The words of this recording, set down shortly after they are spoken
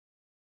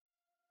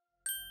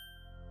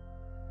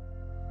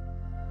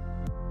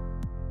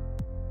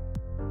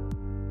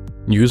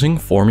Using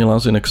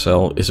formulas in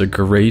Excel is a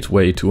great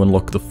way to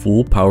unlock the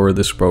full power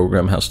this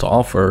program has to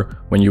offer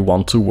when you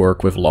want to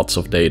work with lots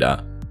of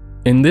data.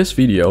 In this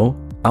video,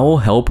 I will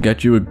help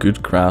get you a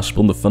good grasp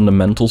on the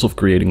fundamentals of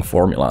creating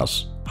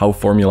formulas, how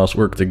formulas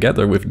work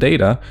together with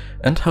data,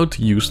 and how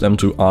to use them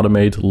to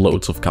automate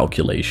loads of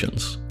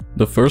calculations.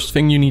 The first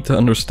thing you need to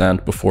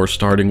understand before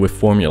starting with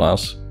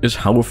formulas is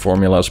how a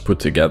formula is put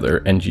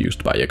together and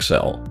used by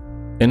Excel.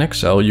 In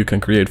Excel, you can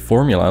create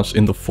formulas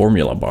in the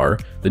formula bar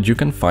that you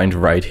can find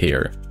right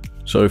here.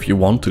 So if you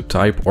want to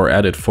type or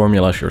edit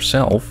formulas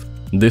yourself,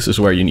 this is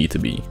where you need to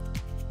be.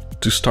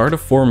 To start a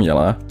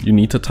formula, you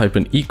need to type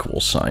an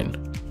equal sign.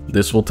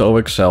 This will tell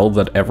Excel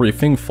that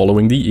everything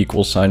following the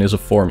equal sign is a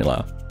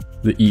formula.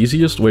 The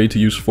easiest way to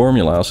use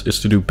formulas is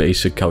to do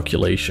basic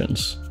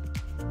calculations.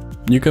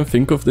 You can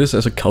think of this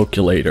as a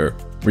calculator,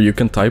 where you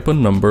can type a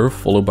number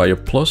followed by a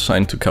plus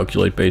sign to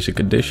calculate basic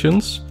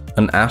additions,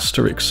 an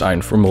asterisk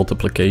sign for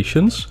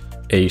multiplications,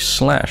 a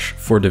slash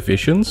for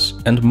divisions,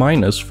 and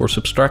minus for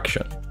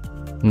subtraction.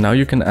 Now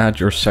you can add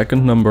your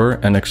second number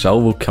and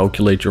Excel will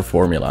calculate your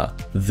formula.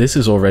 This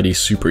is already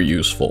super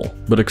useful,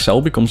 but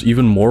Excel becomes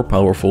even more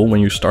powerful when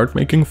you start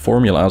making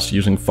formulas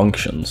using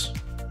functions.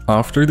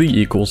 After the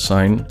equal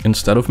sign,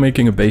 instead of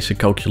making a basic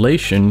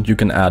calculation, you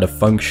can add a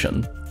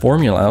function.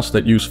 Formulas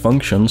that use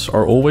functions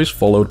are always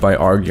followed by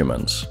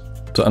arguments.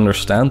 To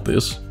understand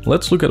this,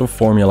 let's look at a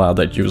formula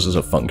that uses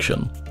a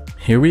function.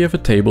 Here we have a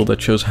table that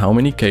shows how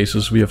many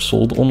cases we have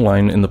sold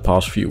online in the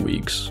past few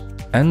weeks,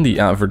 and the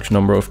average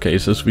number of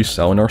cases we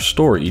sell in our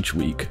store each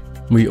week.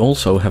 We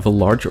also have a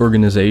large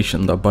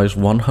organization that buys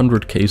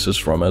 100 cases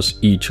from us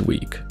each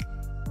week.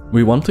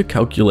 We want to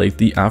calculate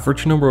the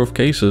average number of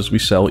cases we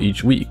sell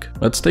each week.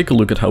 Let's take a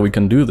look at how we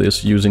can do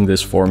this using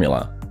this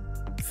formula.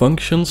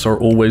 Functions are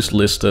always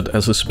listed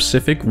as a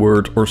specific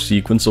word or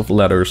sequence of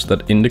letters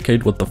that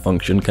indicate what the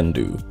function can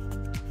do.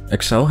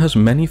 Excel has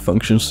many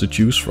functions to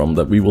choose from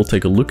that we will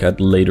take a look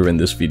at later in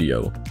this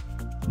video.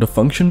 The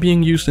function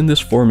being used in this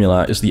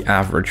formula is the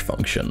average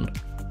function.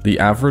 The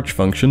average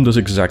function does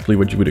exactly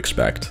what you would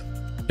expect.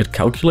 It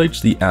calculates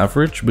the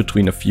average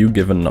between a few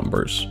given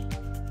numbers.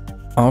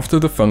 After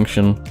the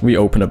function, we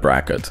open a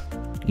bracket.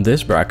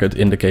 This bracket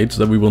indicates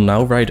that we will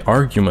now write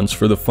arguments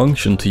for the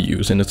function to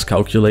use in its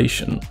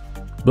calculation.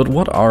 But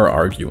what are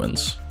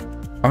arguments?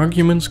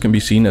 Arguments can be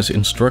seen as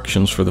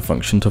instructions for the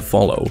function to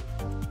follow.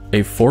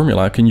 A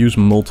formula can use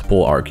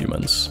multiple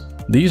arguments.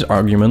 These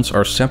arguments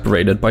are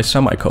separated by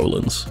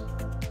semicolons.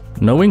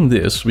 Knowing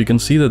this, we can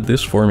see that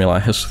this formula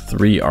has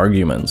 3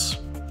 arguments.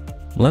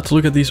 Let's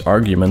look at these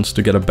arguments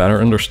to get a better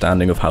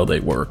understanding of how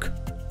they work.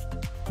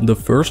 The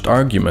first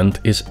argument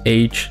is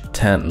age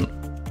 10.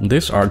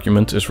 This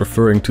argument is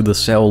referring to the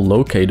cell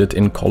located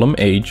in column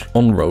H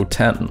on row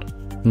 10.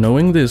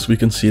 Knowing this, we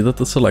can see that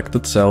the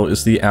selected cell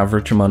is the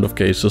average amount of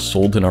cases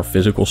sold in our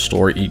physical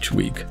store each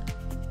week.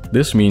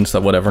 This means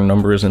that whatever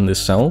number is in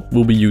this cell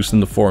will be used in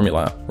the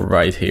formula,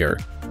 right here.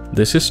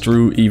 This is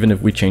true even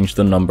if we change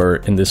the number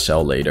in this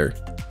cell later.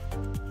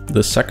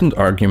 The second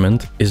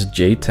argument is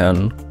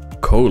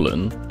J10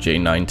 colon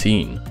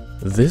J19.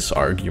 This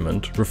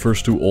argument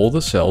refers to all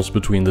the cells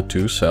between the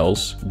two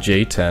cells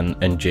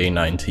J10 and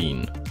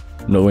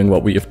J19. Knowing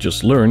what we have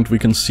just learned, we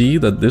can see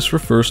that this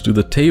refers to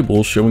the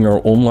table showing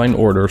our online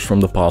orders from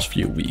the past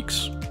few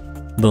weeks.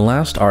 The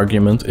last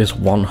argument is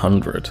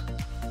 100.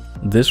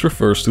 This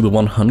refers to the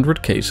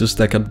 100 cases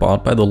that get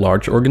bought by the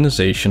large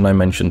organization I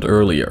mentioned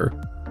earlier.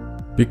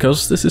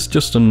 Because this is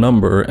just a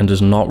number and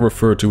does not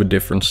refer to a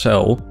different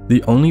cell,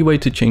 the only way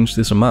to change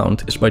this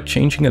amount is by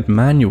changing it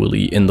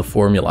manually in the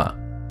formula.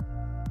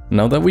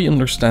 Now that we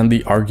understand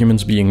the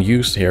arguments being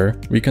used here,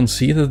 we can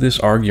see that this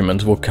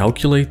argument will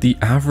calculate the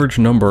average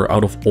number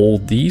out of all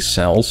these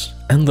cells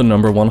and the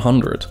number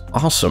 100.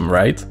 Awesome,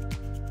 right?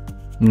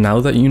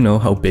 Now that you know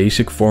how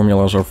basic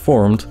formulas are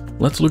formed,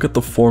 let's look at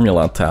the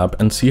Formula tab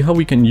and see how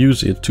we can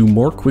use it to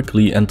more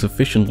quickly and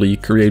efficiently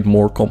create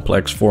more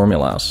complex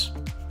formulas.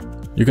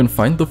 You can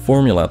find the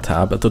Formula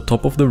tab at the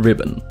top of the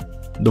ribbon.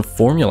 The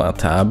Formula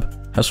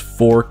tab has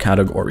 4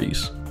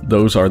 categories.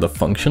 Those are the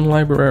function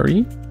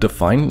library,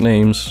 defined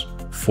names,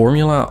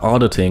 formula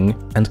auditing,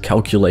 and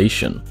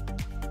calculation.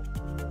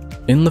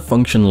 In the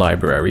function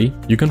library,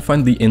 you can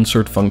find the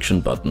insert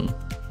function button.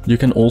 You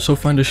can also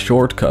find a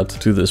shortcut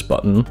to this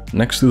button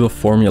next to the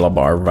formula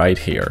bar right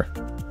here.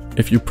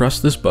 If you press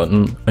this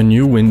button, a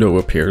new window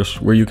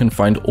appears where you can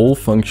find all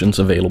functions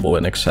available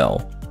in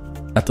Excel.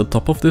 At the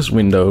top of this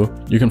window,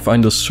 you can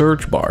find a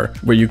search bar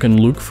where you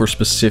can look for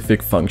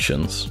specific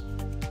functions.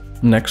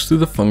 Next to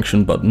the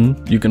function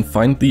button, you can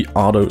find the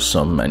auto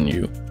sum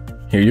menu.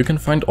 Here you can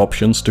find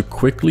options to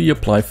quickly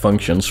apply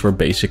functions for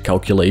basic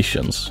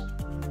calculations.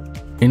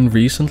 In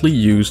recently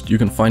used, you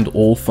can find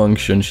all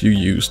functions you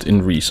used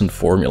in recent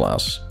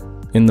formulas.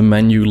 In the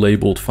menu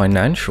labeled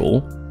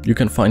financial, you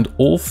can find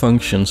all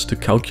functions to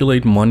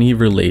calculate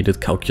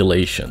money-related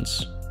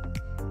calculations.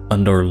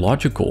 Under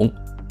logical,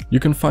 you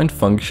can find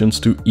functions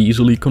to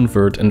easily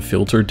convert and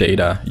filter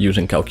data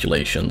using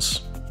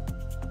calculations.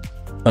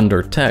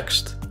 Under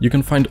text, you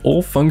can find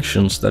all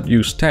functions that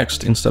use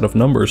text instead of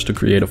numbers to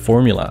create a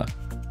formula.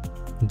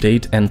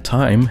 Date and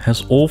time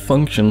has all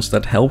functions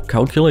that help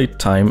calculate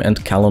time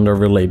and calendar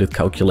related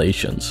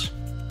calculations.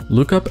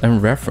 Lookup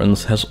and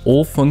reference has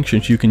all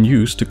functions you can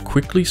use to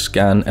quickly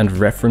scan and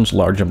reference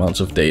large amounts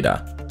of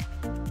data.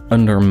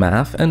 Under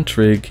math and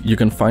trig, you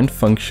can find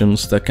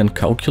functions that can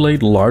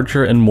calculate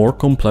larger and more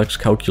complex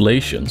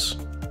calculations.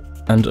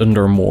 And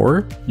under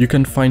more, you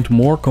can find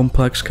more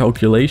complex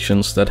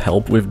calculations that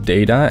help with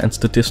data and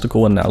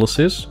statistical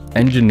analysis,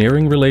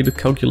 engineering related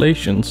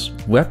calculations,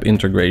 web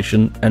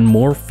integration, and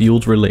more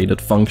field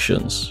related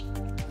functions.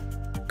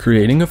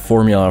 Creating a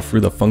formula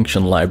through the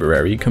function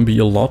library can be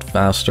a lot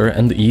faster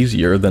and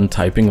easier than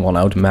typing one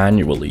out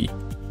manually.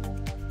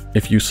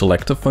 If you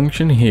select a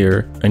function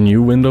here, a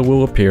new window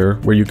will appear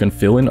where you can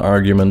fill in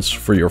arguments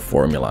for your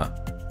formula.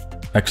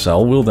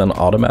 Excel will then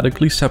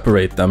automatically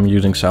separate them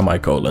using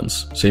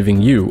semicolons,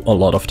 saving you a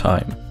lot of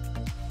time.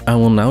 I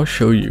will now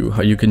show you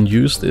how you can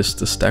use this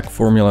to stack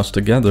formulas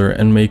together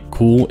and make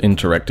cool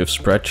interactive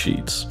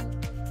spreadsheets.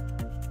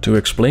 To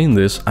explain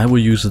this, I will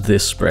use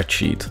this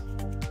spreadsheet.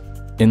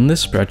 In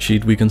this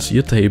spreadsheet we can see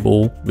a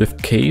table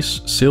with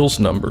case sales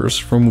numbers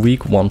from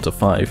week 1 to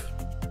 5,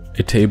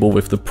 a table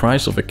with the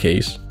price of a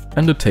case,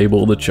 and a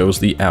table that shows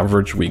the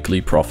average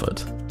weekly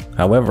profit.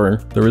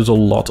 However, there is a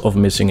lot of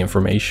missing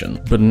information.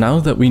 But now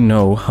that we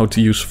know how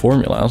to use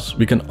formulas,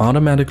 we can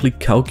automatically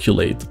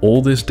calculate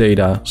all this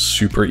data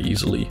super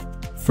easily.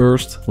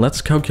 First,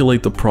 let's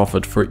calculate the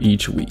profit for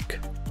each week.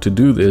 To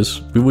do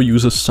this, we will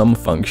use a sum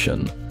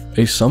function.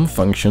 A sum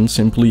function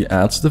simply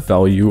adds the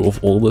value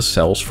of all the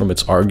cells from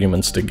its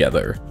arguments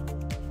together.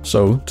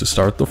 So, to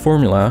start the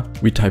formula,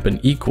 we type an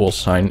equal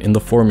sign in the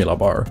formula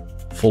bar,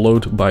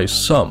 followed by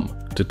sum,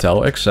 to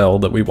tell Excel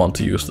that we want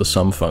to use the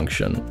sum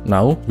function.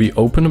 Now, we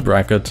open a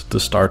bracket to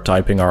start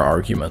typing our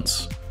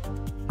arguments.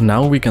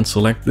 Now we can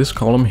select this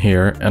column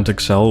here and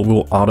Excel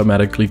will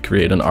automatically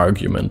create an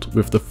argument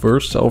with the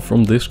first cell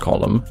from this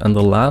column and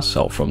the last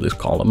cell from this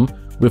column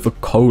with a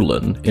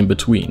colon in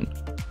between.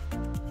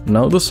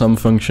 Now the sum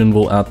function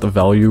will add the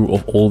value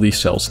of all these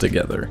cells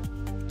together.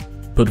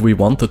 But we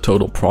want the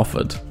total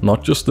profit,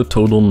 not just the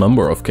total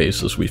number of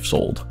cases we've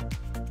sold.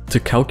 To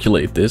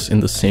calculate this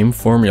in the same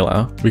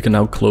formula, we can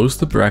now close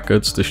the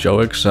brackets to show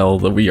Excel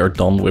that we are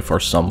done with our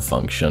sum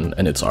function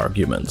and its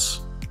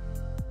arguments.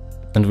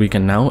 And we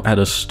can now add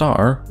a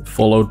star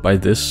followed by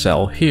this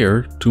cell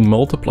here to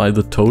multiply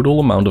the total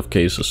amount of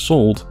cases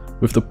sold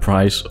with the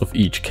price of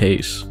each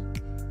case,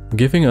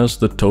 giving us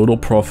the total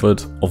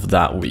profit of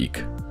that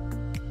week.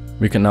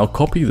 We can now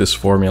copy this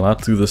formula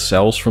to the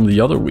cells from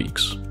the other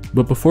weeks.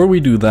 But before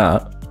we do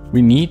that,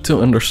 we need to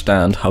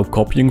understand how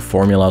copying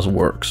formulas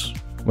works.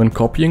 When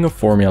copying a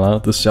formula,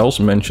 the cells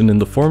mentioned in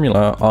the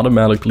formula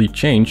automatically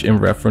change in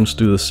reference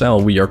to the cell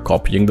we are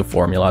copying the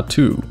formula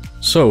to.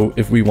 So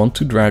if we want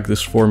to drag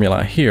this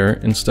formula here,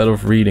 instead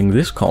of reading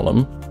this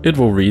column, it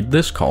will read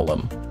this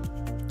column.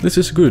 This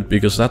is good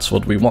because that's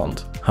what we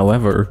want.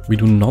 However, we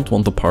do not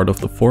want the part of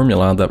the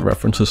formula that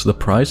references the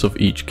price of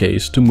each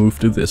case to move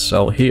to this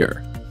cell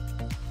here.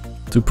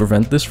 To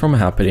prevent this from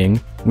happening,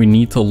 we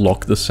need to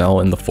lock the cell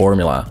in the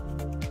formula.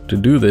 To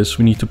do this,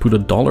 we need to put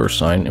a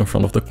 $sign in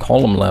front of the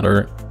column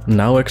letter.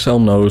 Now Excel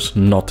knows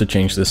not to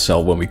change this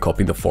cell when we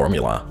copy the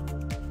formula.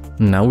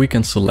 Now we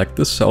can select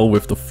the cell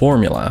with the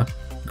formula,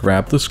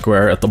 grab the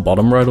square at the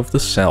bottom right of the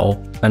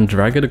cell, and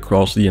drag it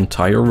across the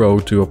entire row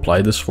to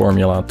apply this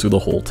formula to the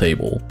whole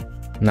table.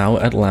 Now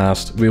at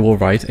last, we will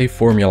write a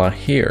formula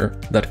here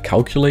that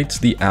calculates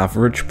the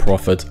average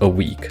profit a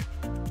week.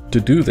 To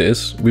do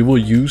this, we will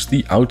use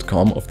the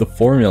outcome of the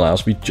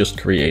formulas we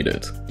just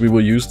created. We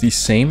will use the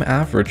same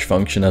average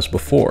function as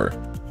before.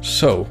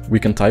 So, we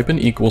can type an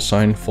equal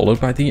sign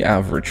followed by the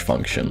average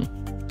function.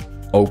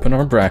 Open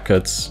our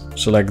brackets,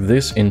 select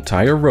this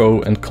entire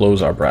row and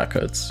close our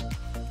brackets.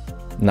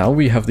 Now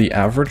we have the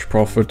average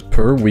profit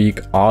per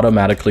week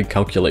automatically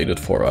calculated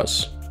for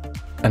us.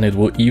 And it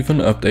will even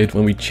update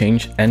when we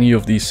change any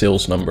of these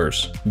sales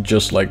numbers,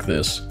 just like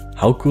this.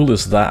 How cool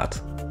is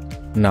that?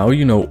 Now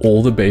you know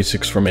all the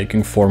basics for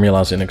making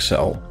formulas in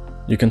Excel.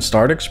 You can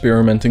start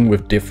experimenting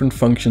with different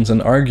functions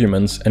and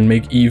arguments and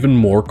make even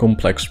more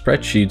complex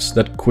spreadsheets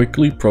that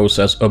quickly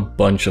process a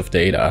bunch of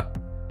data.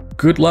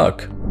 Good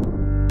luck!